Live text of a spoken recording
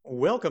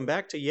Welcome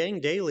back to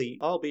Yang Daily.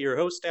 I'll be your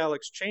host,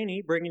 Alex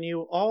Cheney, bringing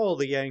you all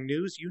the Yang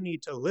news you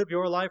need to live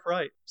your life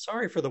right.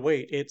 Sorry for the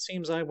wait. It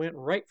seems I went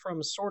right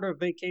from sort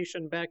of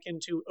vacation back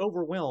into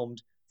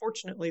overwhelmed.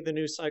 Fortunately, the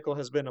news cycle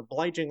has been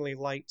obligingly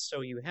light, so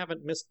you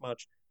haven't missed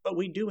much. But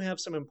we do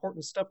have some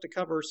important stuff to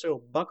cover,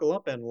 so buckle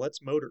up and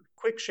let's motor.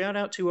 Quick shout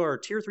out to our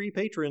Tier 3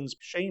 patrons,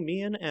 Shay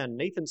Meehan and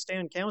Nathan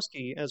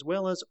Stankowski, as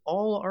well as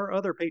all our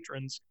other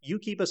patrons. You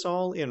keep us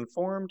all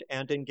informed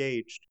and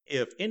engaged.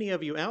 If any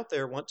of you out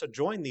there want to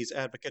join these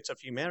advocates of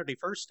humanity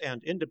first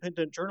and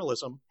independent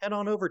journalism, head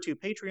on over to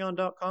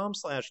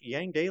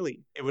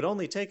patreon.com/yangdaily. It would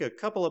only take a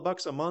couple of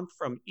bucks a month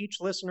from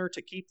each listener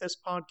to keep this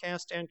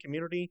podcast and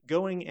community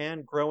going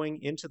and growing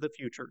into the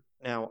future.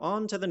 Now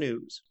on to the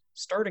news.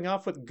 Starting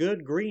off with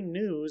good green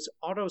news,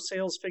 auto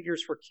sales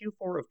figures for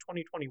Q4 of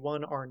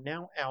 2021 are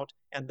now out,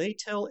 and they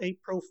tell a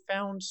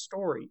profound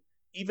story.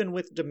 Even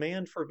with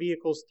demand for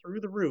vehicles through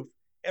the roof,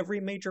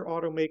 every major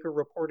automaker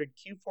reported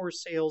Q4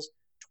 sales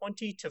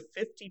 20 to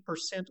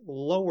 50%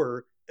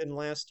 lower than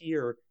last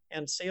year,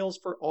 and sales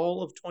for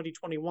all of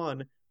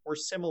 2021 were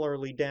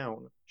similarly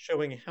down,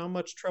 showing how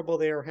much trouble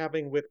they are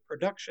having with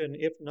production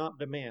if not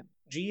demand.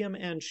 GM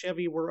and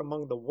Chevy were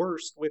among the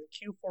worst, with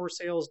Q4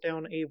 sales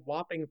down a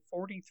whopping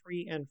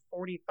 43 and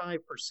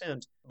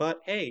 45%. But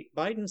hey,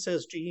 Biden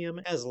says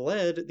GM has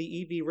led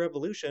the EV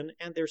revolution,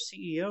 and their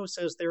CEO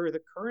says they're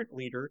the current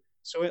leader,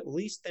 so at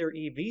least their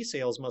EV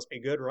sales must be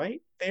good,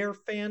 right? They're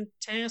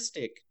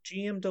fantastic.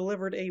 GM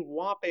delivered a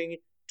whopping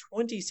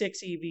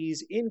 26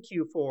 EVs in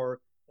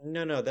Q4.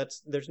 No,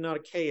 there's not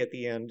a K at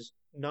the end.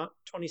 Not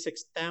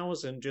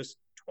 26,000, just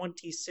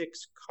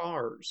 26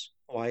 cars.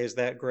 Why is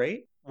that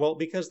great? Well,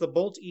 because the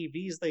Bolt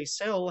EVs they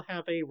sell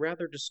have a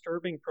rather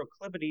disturbing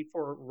proclivity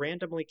for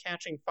randomly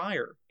catching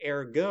fire.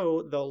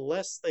 Ergo, the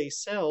less they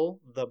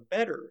sell, the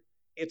better.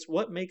 It's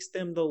what makes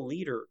them the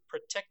leader,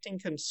 protecting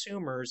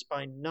consumers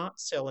by not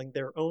selling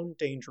their own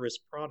dangerous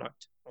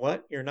product.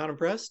 What? You're not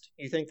impressed?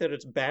 You think that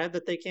it's bad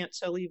that they can't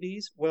sell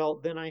EVs? Well,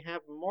 then I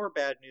have more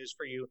bad news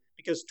for you,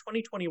 because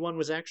 2021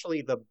 was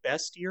actually the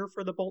best year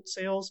for the Bolt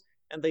sales,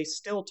 and they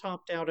still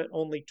topped out at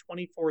only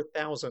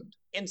 24,000.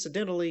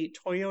 Incidentally,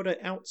 Toyota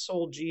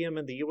outsold GM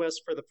in the US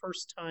for the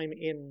first time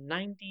in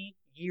 90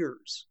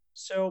 years.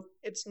 So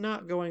it's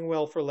not going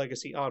well for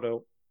Legacy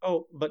Auto.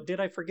 Oh, but did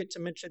I forget to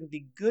mention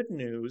the good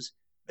news?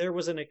 There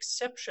was an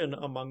exception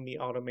among the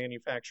auto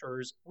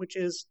manufacturers, which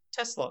is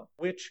Tesla,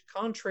 which,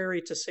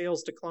 contrary to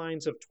sales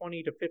declines of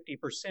 20 to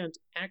 50%,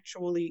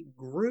 actually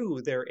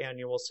grew their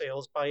annual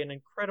sales by an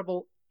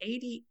incredible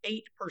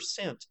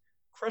 88%,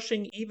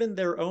 crushing even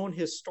their own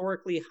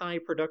historically high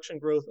production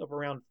growth of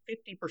around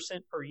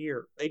 50% per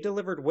year. They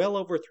delivered well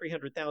over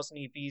 300,000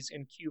 EVs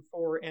in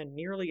Q4 and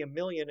nearly a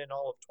million in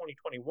all of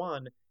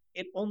 2021.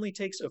 It only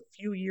takes a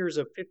few years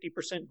of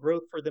 50%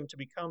 growth for them to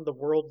become the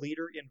world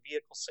leader in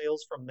vehicle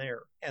sales from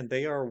there. And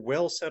they are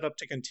well set up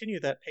to continue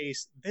that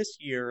pace this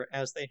year,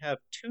 as they have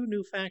 2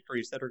 new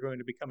factories that are going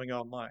to be coming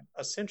online,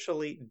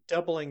 essentially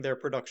doubling their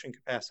production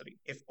capacity.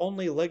 If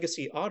only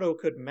Legacy Auto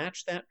could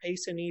match that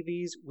pace in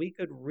EVs, we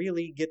could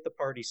really get the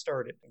party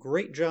started.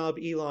 Great job,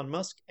 Elon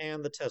Musk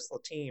and the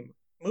Tesla team.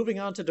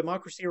 Moving on to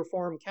democracy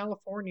reform,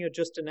 California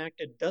just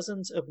enacted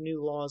dozens of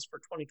new laws for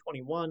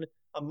 2021,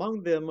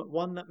 among them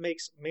one that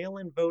makes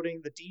mail-in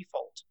voting the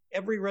default.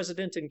 Every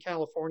resident in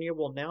California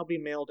will now be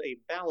mailed a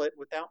ballot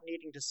without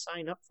needing to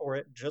sign up for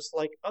it, just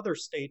like other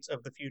states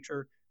of the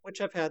future, which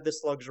have had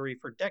this luxury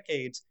for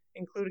decades,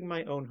 including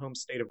my own home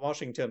state of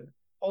Washington.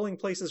 Polling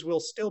places will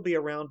still be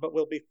around, but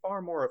will be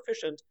far more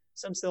efficient,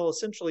 since they'll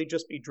essentially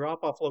just be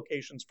drop-off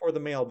locations for the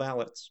mail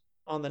ballots.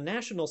 On the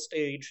national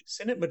stage,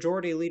 Senate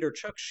Majority Leader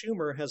Chuck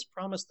Schumer has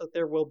promised that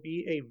there will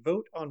be a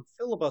vote on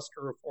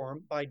filibuster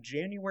reform by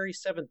January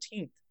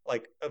 17th,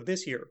 of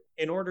this year,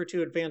 in order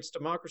to advance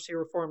democracy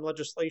reform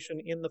legislation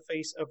in the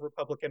face of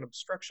Republican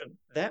obstruction.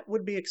 That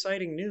would be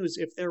exciting news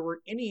if there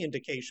were any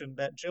indication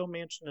that Joe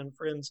Manchin and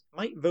friends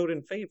might vote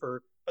in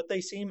favor, but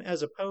they seem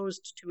as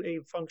opposed to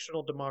a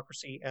functional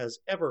democracy as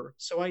ever,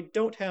 so I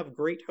don't have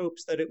great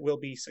hopes that it will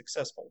be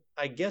successful.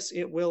 I guess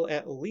it will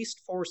at least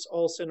force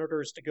all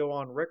senators to go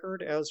on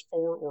record as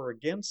for or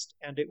against,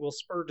 and it will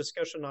spur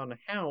discussion on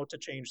how to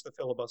change the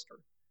filibuster.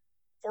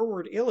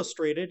 Forward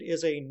Illustrated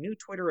is a new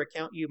Twitter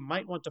account you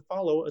might want to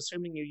follow,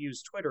 assuming you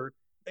use Twitter.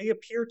 They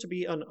appear to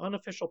be an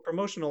unofficial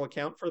promotional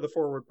account for the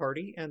Forward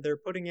Party, and they're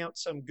putting out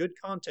some good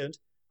content.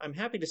 I'm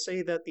happy to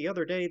say that the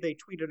other day they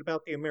tweeted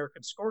about the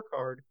American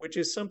Scorecard, which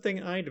is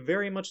something I'd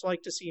very much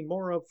like to see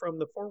more of from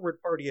the Forward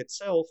Party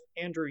itself,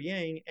 Andrew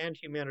Yang, and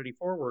Humanity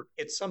Forward.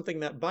 It's something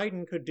that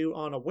Biden could do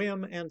on a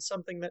whim, and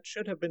something that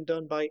should have been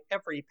done by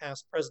every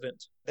past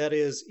president. That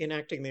is,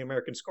 enacting the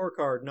American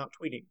Scorecard, not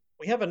tweeting.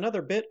 We have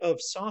another bit of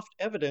soft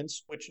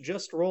evidence which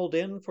just rolled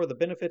in for the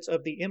benefits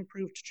of the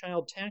improved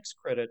child tax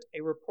credit.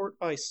 A report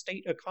by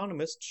state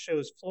economists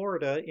shows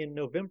Florida in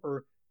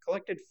November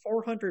collected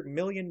 $400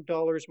 million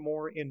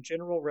more in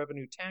general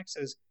revenue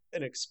taxes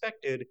than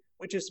expected,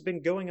 which has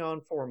been going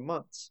on for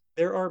months.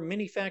 There are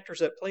many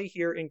factors at play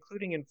here,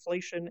 including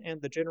inflation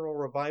and the general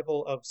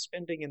revival of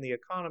spending in the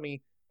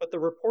economy, but the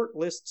report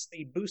lists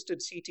the boosted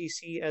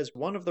CTC as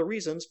one of the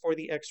reasons for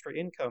the extra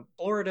income.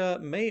 Florida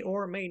may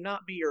or may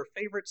not be your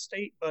favorite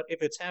state, but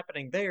if it's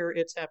happening there,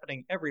 it's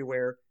happening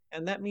everywhere,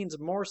 and that means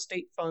more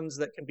state funds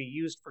that can be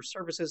used for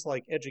services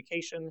like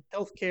education,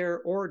 healthcare,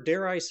 or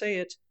dare I say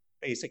it,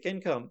 basic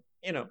income.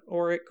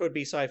 Or it could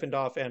be siphoned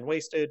off and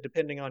wasted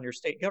depending on your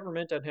state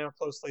government and how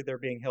closely they're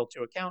being held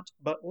to account,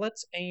 but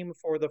let's aim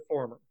for the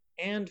former.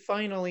 And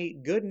finally,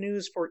 good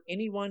news for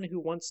anyone who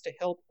wants to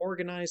help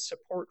organize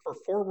support for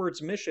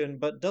Forward's mission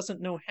but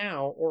doesn't know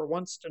how or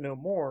wants to know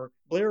more.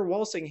 Blair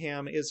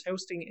Walsingham is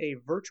hosting a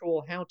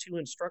virtual how-to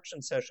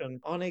instruction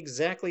session on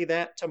exactly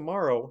that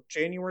tomorrow,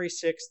 January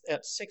 6th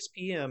at 6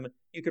 p.m.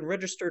 You can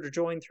register to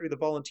join through the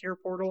volunteer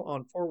portal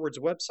on Forward's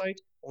website,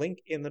 link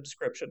in the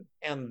description.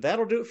 And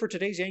that'll do it for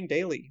today's Yang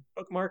Daily.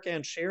 Bookmark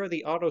and share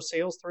the auto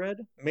sales thread,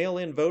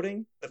 mail-in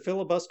voting, the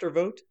filibuster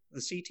vote, the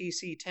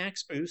CTC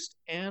tax boost,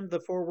 and the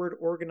Forward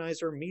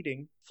Organizer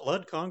meeting.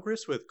 Flood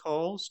Congress with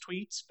calls,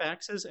 tweets,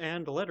 faxes,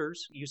 and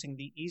letters using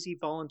the easy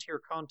volunteer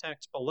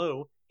contacts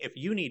below. If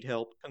you need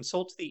help,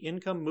 consult the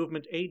Income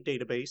Movement Aid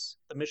Database,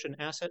 the Mission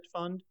Asset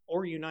Fund,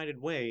 or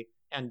United Way,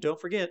 and don't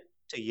forget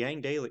to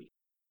Yang Daily.